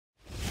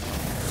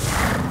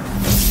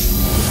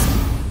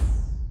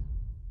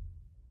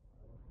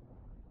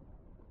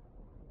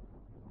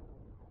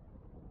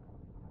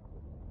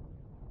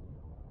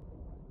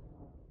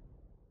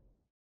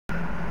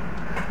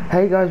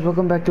Hey guys,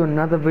 welcome back to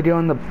another video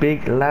on the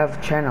Big Lav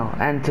channel,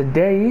 and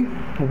today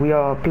we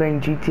are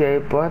playing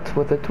GTA but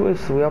with a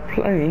twist. We are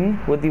playing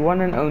with the one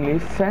and only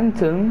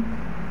Phantom.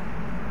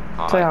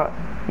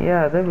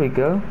 Yeah, there we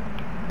go.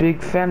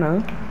 Big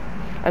Fano.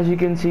 As you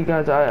can see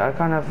guys, I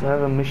kind of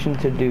have a mission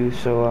to do,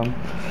 so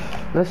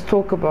let's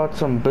talk about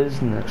some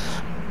business.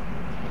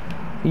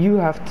 You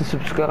have to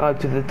subscribe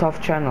to the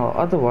Tuff channel,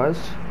 otherwise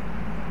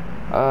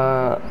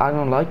I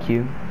don't like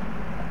you.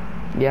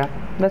 Yeah,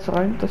 that's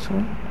right.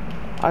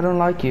 I don't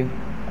like you.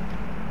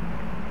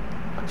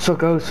 So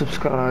go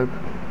subscribe.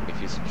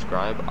 If you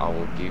subscribe, I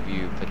will give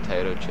you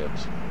potato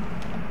chips.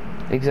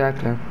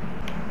 Exactly.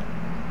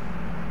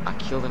 I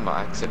killed him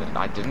by accident.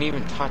 I didn't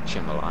even touch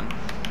him, Milan.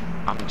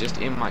 I'm just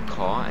in my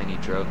car and he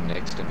drove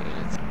next to me.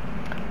 And it's...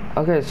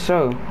 Okay,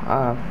 so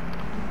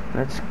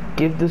let's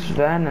give this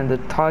van and the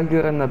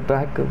tiger in the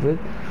back of it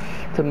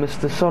to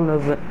Mr.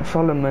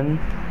 Solomon.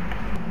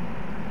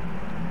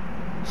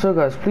 So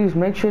guys, please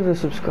make sure to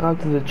subscribe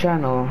to the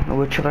channel.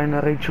 We're trying to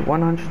reach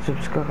 100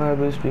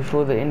 subscribers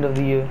before the end of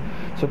the year.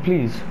 So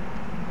please,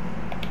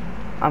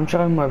 I'm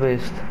trying my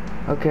best.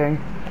 Okay.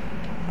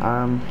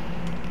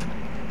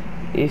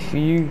 If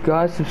you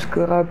guys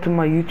subscribe to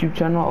my YouTube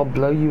channel, I'll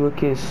blow you a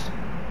kiss.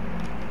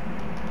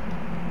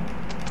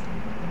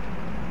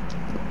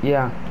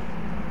 Yeah.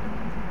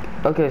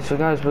 Okay, so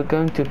guys, we're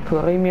going to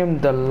Premium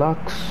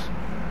Deluxe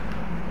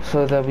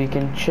so that we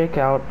can check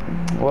out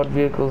what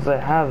vehicles they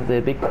have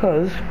there,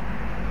 because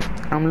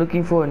I'm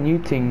looking for a new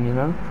thing, you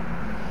know.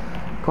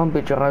 Can't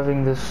be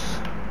driving this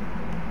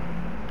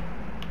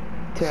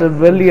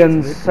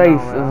civilian safe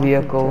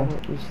vehicle.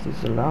 Is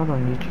this allowed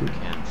on YouTube?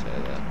 Can't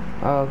say that.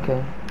 Oh,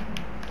 okay.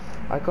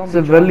 I can't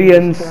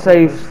civilian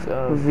safe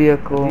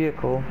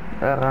vehicle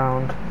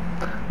around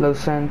Los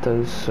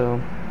Santos,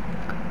 so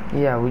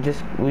yeah, we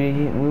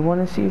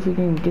want to see if we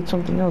can get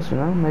something else, you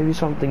know, maybe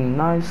something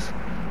nice.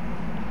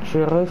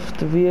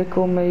 Drift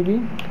vehicle,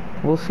 maybe.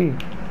 We'll see.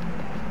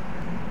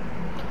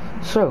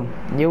 So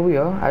here we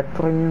are at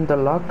Premium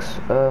Deluxe.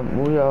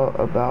 We are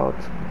about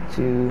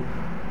to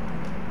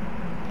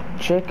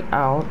check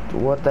out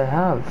what they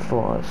have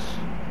for us.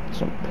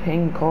 Some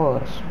pink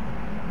cars.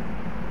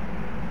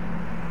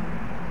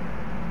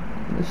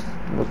 This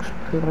looks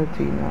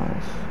pretty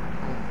nice.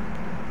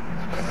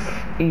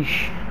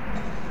 Eesh.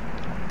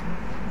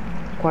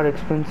 Quite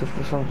expensive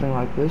for something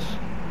like this.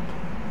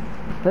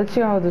 Let's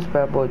see how this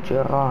bad boy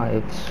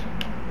drives.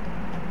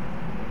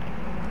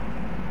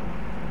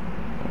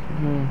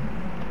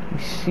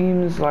 It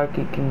seems like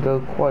it can go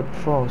quite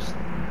fast.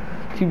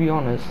 To be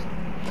honest,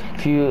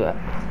 if you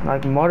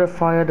like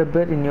modify it a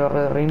bit in your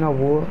arena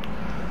war,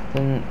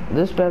 then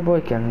this bad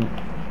boy can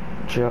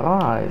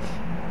drive.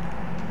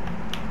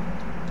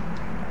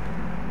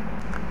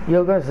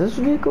 Yo guys, this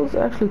vehicle is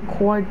actually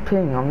quite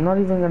ping. I'm not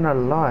even gonna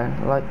lie.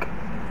 Like,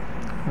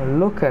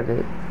 look at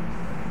it.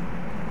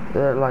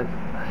 They're like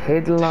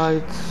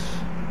headlights,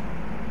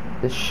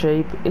 the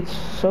shape, it's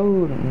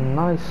so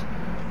nice,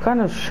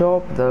 kind of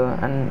sharp though,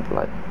 and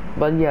like,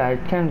 but yeah, it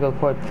can go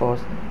quite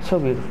fast. So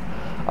beautiful.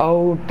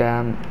 Oh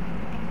damn.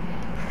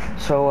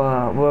 So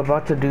we're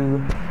about to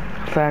do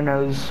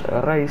Fano's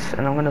race,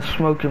 and I'm gonna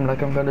smoke him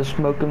like I'm gonna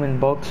smoke him in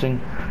boxing.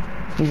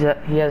 He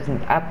has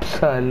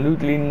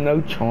absolutely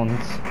no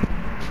chance.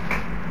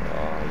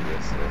 Oh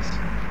yes.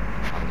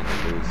 I'm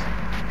gonna lose.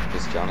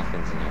 This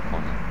Jonathan's in your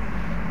corner.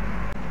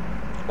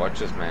 Watch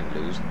this man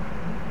lose.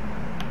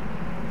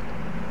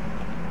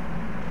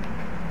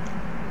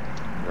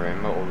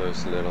 Remember all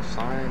those little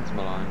signs,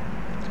 Milan?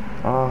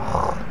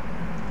 Oh.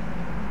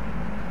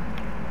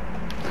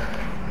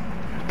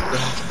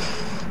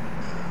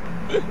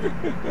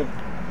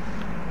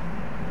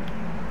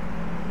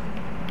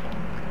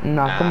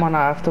 Nah, come on,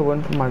 I have to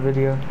win for my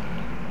video.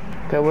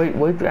 Okay,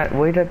 wait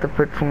at the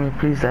pit for me,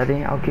 please,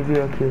 Daddy. I'll give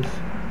you a kiss.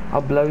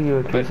 I'll blow you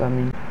a kiss,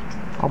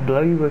 I'll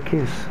blow you a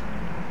kiss.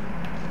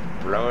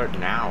 Blow it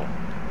now.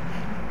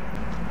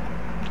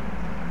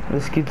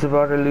 This kid's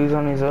about to lose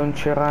on his own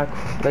track,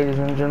 ladies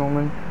and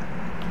gentlemen.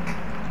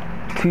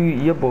 To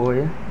your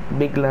boy,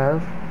 Big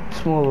Lav,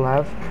 Small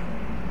Lav.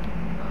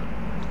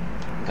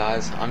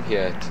 Guys, I'm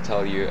here to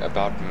tell you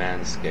about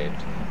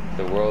Manscaped,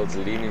 the world's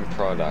leading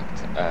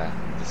product.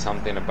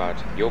 Something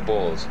about your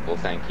balls will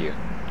thank you.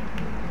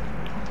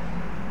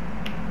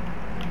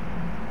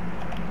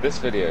 This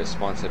video is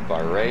sponsored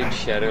by Raid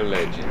Shadow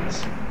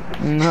Legends.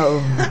 No.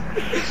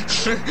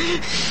 This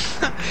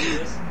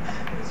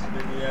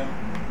video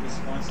is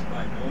sponsored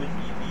by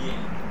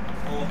NordVPN.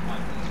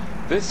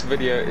 This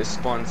video is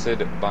sponsored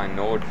by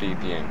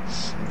NordVPN,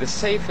 the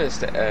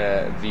safest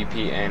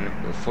VPN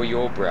for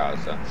your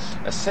browser.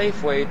 A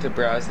safe way to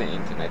browse the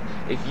internet.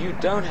 If you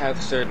don't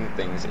have certain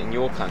things in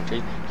your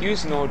country,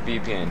 use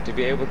NordVPN to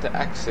be able to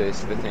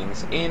access the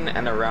things in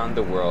and around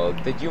the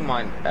world that you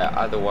might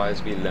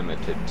otherwise be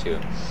limited to.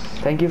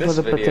 Thank you for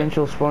the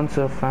potential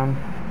sponsor, fam.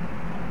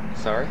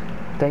 Sorry?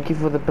 Thank you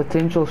for the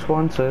potential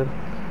sponsor.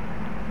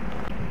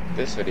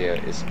 This video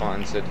is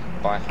sponsored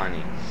by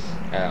Honey.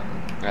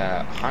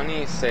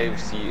 Honey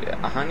saves you.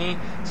 Honey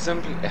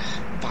simply.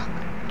 Fuck.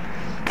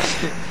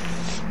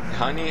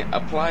 Honey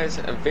applies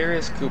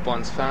various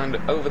coupons found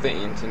over the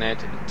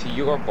internet to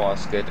your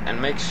basket and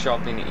makes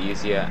shopping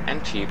easier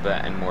and cheaper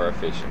and more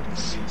efficient.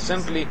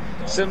 Simply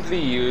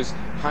use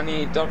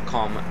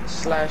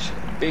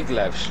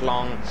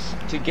honey.com/biglavshlong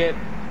to get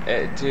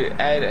to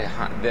add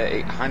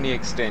the Honey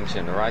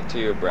extension right to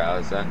your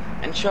browser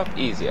and shop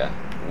easier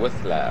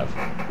with love.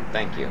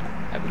 Thank you.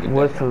 Have a good day.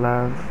 With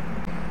love.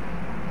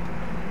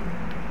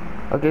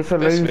 Okay, so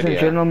ladies and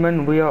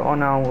gentlemen, we are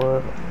on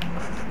our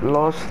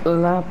last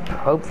lap.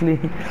 Hopefully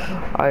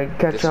I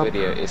catch up. This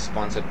video is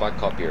sponsored by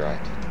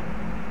copyright.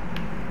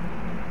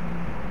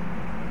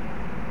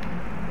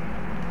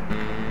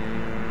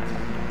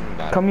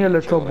 Come here,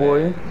 little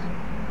boy.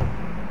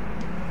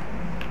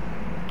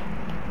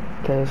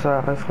 Okay,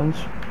 so reference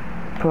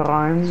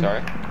Prime.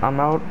 Sorry? I'm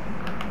out.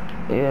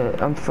 Yeah,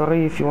 I'm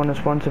free if you want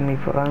to sponsor me,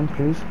 Prime,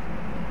 please.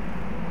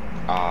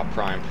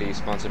 Prime, please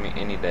sponsor me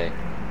any day.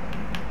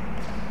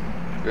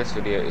 This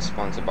video is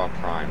sponsored by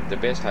Prime, the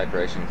best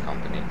hydration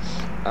company.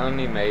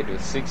 Only made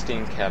with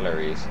 16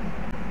 calories.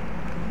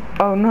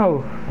 Oh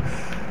no.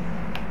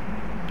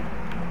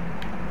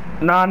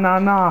 Nah.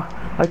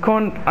 I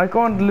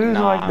can't lose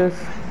like this.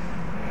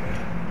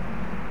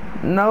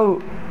 No.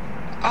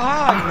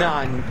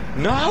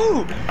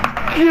 No!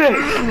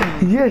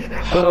 Yes,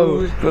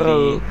 bro.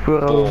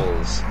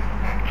 Balls.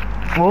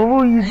 What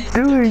were you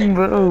doing,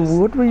 bro?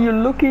 What were you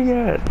looking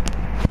at?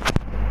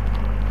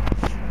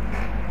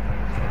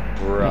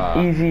 Bruh.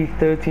 Easy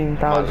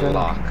 13,000. My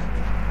luck.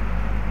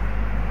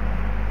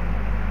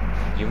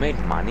 You made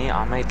money?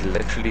 I made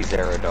literally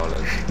 $0.